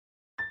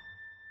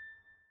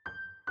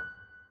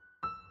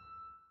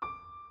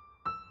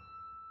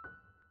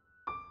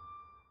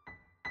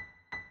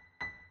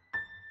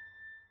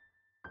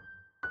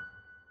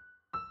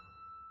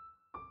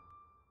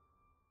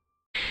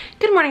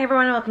Good morning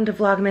everyone and welcome to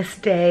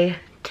Vlogmas day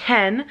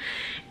 10.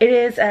 It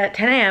is 10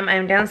 a.m.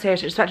 I'm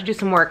downstairs just about to do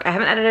some work. I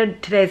haven't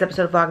edited today's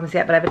episode of Vlogmas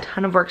yet, but I have a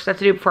ton of work stuff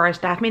to do before our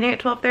staff meeting at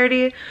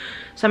 12:30.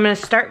 So I'm gonna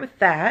start with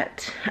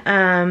that.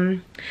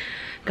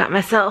 Got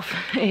myself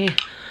a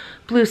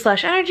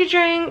blue/energy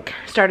drink,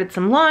 started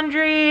some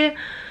laundry.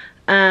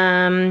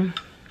 Yeah,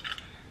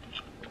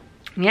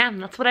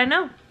 that's what I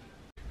know.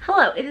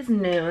 Hello, it is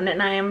noon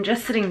and I am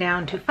just sitting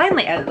down to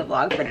finally edit the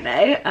vlog for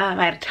today.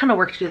 I had a ton of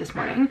work to do this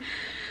morning,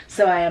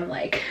 so I am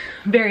like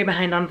very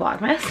behind on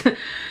Vlogmas.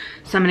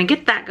 So I'm gonna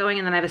get that going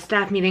and then I have a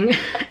staff meeting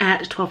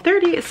at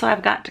 12:30, so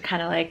I've got to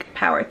kind of like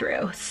power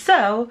through.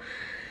 So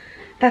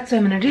that's what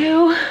I'm gonna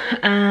do.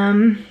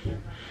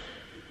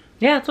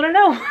 Yeah, that's what I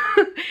know.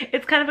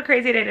 It's kind of a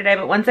crazy day today,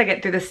 but once I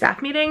get through the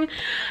staff meeting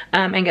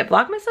and get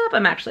Vlogmas up,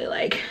 I'm actually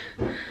like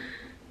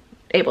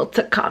able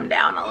to calm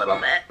down a little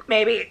bit,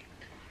 maybe.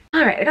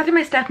 All right, I got through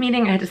my staff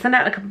meeting. I had to send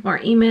out a couple more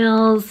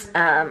emails.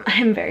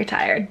 I'm very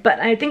tired, but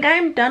I think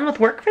I'm done with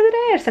work for the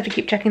day. I just have to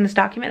keep checking this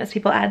document as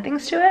people add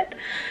things to it.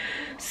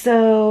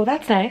 So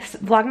that's nice.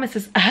 Vlogmas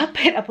is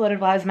up. It uploaded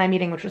while I was in my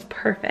meeting, which was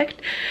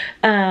perfect.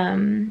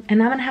 And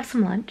now I'm gonna have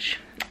some lunch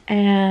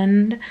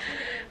and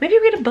maybe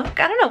read a book.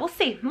 I don't know, we'll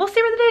see. We'll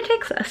see where the day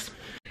takes us.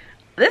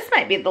 This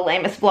might be the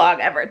lamest vlog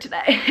ever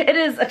today. It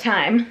is a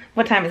time.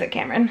 What time is it,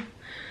 Cameron?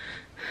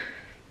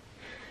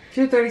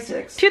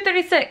 2:36.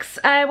 2:36.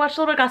 I watched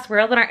a little bit of Gossip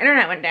Girl, then our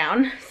internet went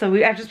down. So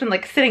I've just been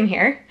like sitting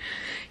here.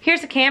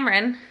 Here's a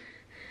Cameron.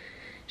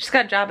 She's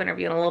got a job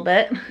interview in a little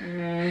bit.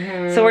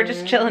 So we're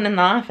just chilling in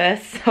the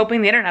office,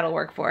 hoping the internet will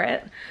work for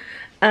it.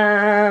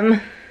 That's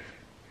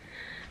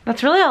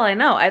really all I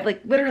know. I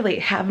like literally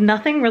have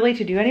nothing really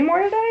to do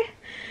anymore today,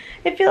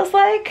 it feels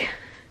like.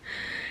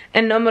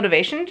 And no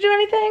motivation to do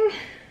anything.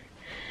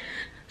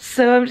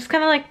 So I'm just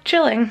kind of like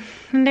chilling.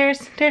 And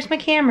there's my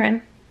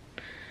Cameron.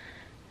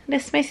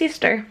 This is my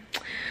sister.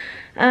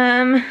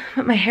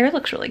 But my hair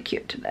looks really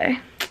cute today.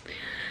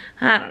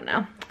 I don't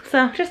know.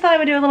 So just thought I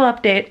would do a little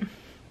update.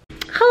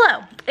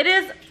 Hello, it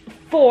is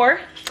 4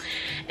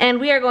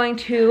 and we are going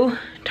to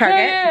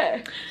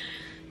Target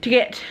to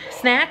get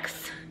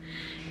snacks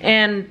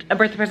and a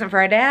birthday present for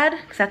our dad,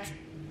 because that's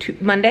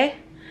Monday.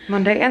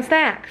 Monday and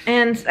snacks.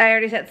 And I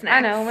already said snacks. I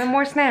know, and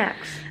more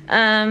snacks.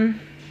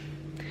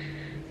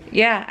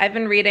 Yeah, I've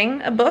been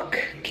reading a book.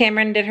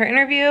 Cameron did her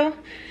interview.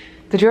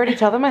 Did you already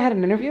tell them I had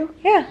an interview?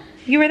 Yeah,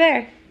 you were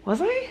there.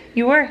 Was I?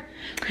 You were.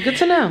 Good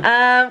to know.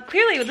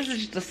 Clearly this is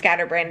just a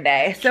scatterbrained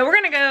day. So we're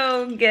gonna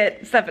go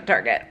get stuff at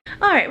Target.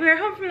 All right, we are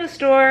home from the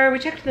store. We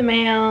checked the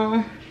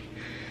mail.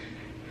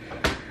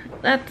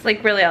 That's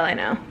like really all I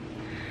know,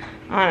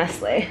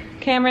 honestly.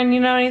 Cameron, you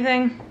know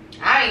anything?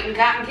 I ain't eating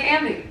cotton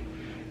candy.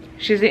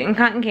 She's eating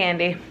cotton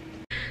candy.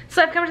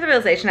 So I've come to the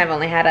realization I've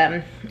only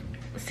had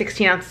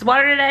 16 ounces of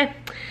water today.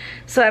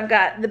 So I've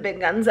got the big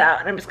guns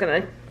out and I'm just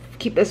gonna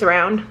keep this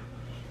around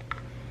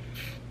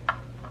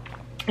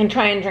and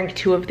try and drink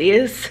 2 of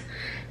these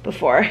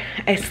before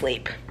I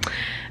sleep.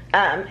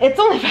 It's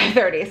only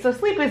 5:30, so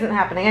sleep isn't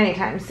happening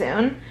anytime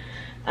soon.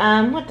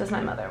 What does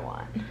my mother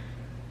want?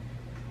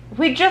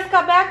 We just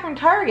got back from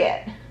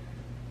Target.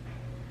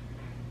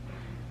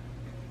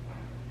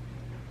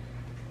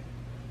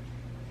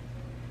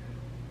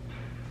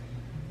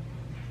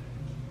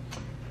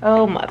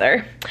 Oh,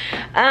 mother.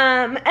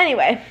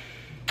 Anyway,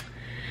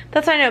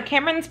 that's what I know.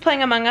 Cameron's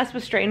playing Among Us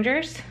with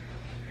strangers.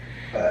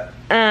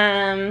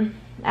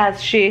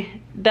 As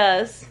she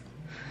does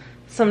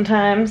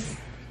sometimes.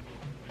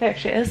 There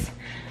she is.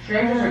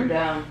 Strangers are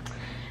dumb.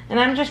 And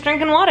I'm just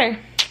drinking water.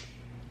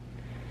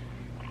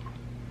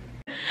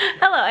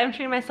 Hello, I'm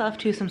treating myself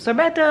to some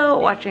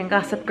sorbetto, watching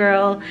Gossip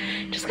Girl.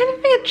 Just kind of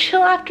having a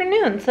chill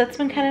afternoon, so that's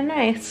been kind of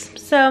nice.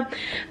 So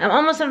I'm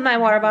almost done with my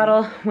water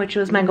bottle, which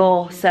was my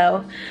goal,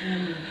 so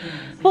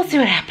we'll see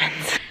what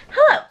happens.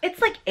 Hello,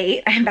 it's like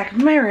 8. I'm back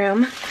in my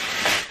room.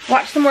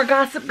 Watched some more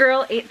Gossip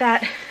Girl, ate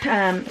that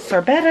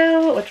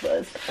sorbetto, which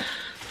was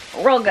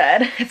real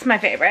good. It's my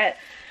favorite.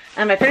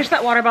 I finished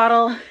that water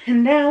bottle,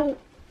 and now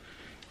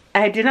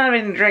I did not have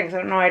anything to drink, so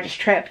I don't know why I just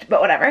tripped,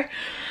 but whatever.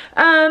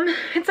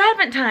 It's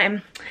Advent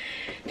time.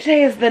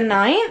 Today is the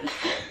 9th.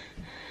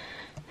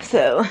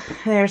 So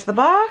there's the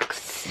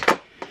box.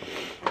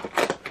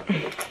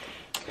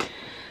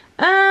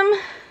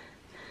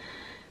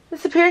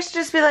 This appears to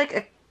just be like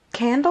a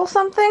candle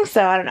something,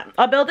 so I don't know.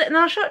 I'll build it and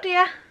then I'll show it to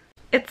you.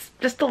 It's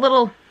just a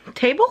little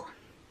table.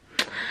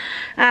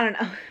 I don't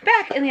know.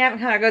 Back in the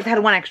Advent calendar goes, had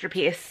 1 extra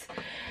piece.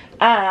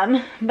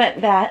 But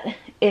that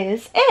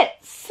is it.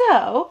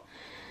 So,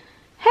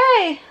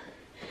 hey,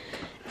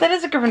 that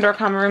is a Gryffindor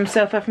common room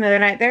sofa from the other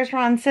night. There's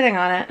Ron sitting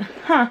on it.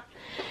 Huh.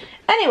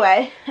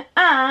 Anyway,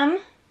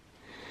 I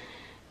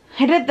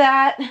did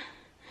that.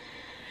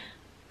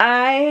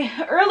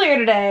 Earlier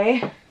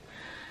today,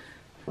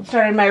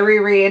 started my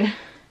reread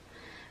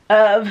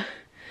of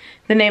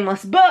The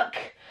Nameless Book.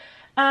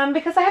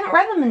 Because I haven't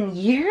read them in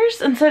years,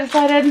 and so I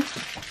decided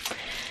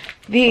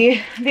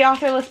the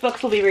authorless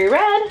books will be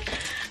reread.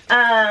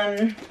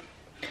 I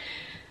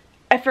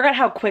forgot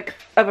how quick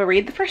of a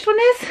read the first one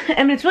is.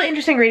 I mean, it's really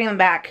interesting reading them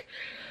back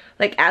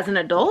like as an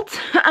adult.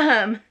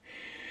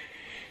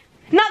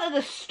 Not that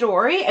the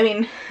story, I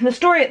mean, the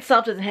story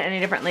itself doesn't hit any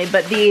differently,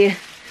 but the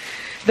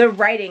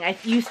writing, I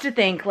used to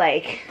think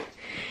like,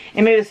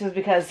 and maybe this was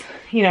because,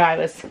 you know, I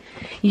was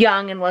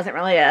young and wasn't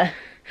really a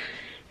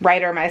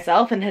writer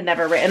myself and had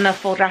never written a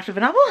full draft of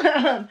a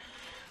novel.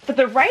 But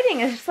the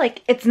writing is just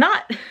like, it's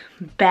not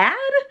bad,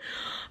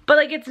 but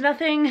like it's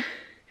nothing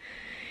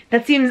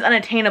that seems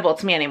unattainable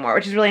to me anymore,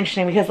 which is really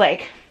interesting because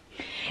like,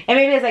 and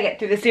maybe as I get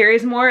through the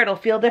series more, it'll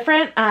feel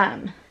different.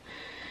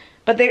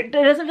 But there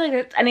doesn't feel like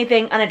there's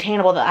anything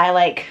unattainable that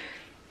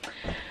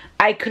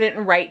I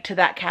couldn't write to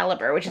that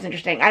caliber, which is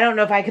interesting. I don't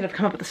know if I could have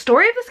come up with a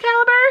story of this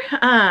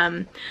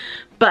caliber,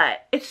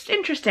 but it's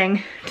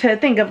interesting to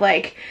think of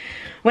like,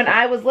 when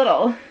I was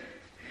little,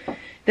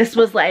 this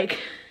was like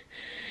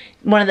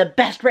one of the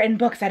best written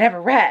books I'd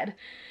ever read.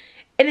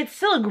 And it's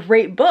still a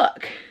great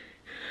book.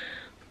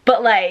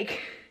 But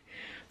like,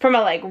 from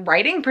a like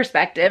writing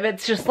perspective,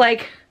 it's just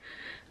like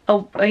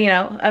you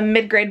know, a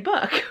mid-grade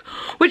book,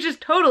 which is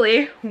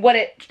totally what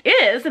it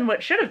is and what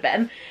it should have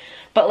been.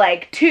 But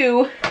like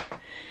to,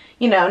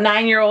 you know,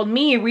 9-year-old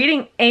me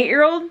reading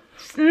 8-year-old,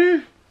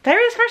 did I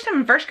read this first time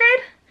in first grade?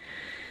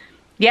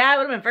 Yeah, it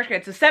would have been first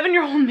grade. So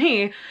 7-year-old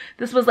me,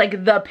 this was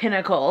like the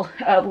pinnacle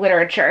of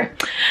literature.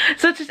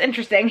 So it's just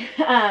interesting.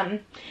 I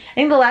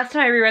think the last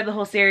time I reread the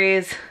whole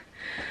series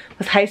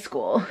was high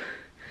school.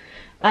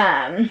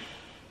 So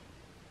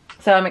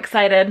I'm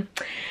excited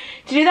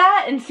to do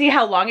that and see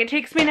how long it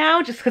takes me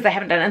now, just because I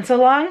haven't done it in so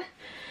long.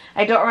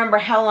 I don't remember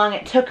how long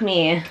it took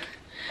me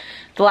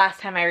the last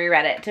time I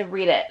reread it to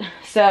read it.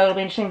 So it'll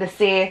be interesting to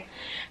see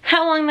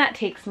how long that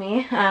takes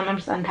me. I'm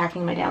just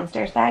unpacking my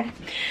downstairs bag.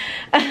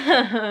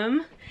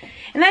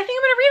 And I think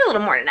I'm gonna read a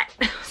little more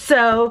tonight.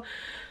 So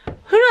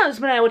who knows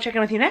when I will check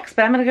in with you next,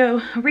 but I'm gonna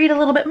go read a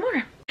little bit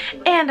more.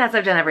 And as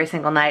I've done every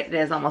single night, it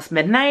is almost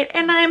midnight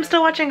and I am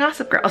still watching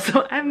Gossip Girl.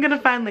 So I'm gonna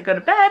finally go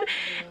to bed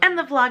and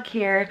the vlog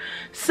here.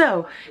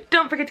 So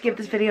don't forget to give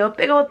this video a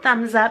big old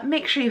thumbs up.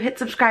 Make sure you hit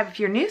subscribe if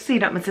you're new so you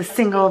don't miss a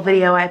single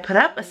video I put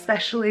up,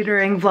 especially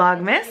during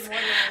Vlogmas.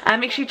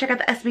 Make sure you check out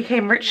the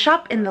SBK merch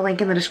shop in the link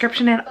in the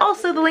description and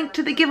also the link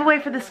to the giveaway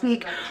for this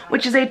week,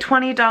 which is a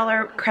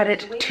 $20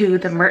 credit to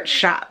the merch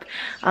shop.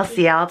 I'll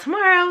see y'all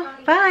tomorrow.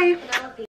 Bye.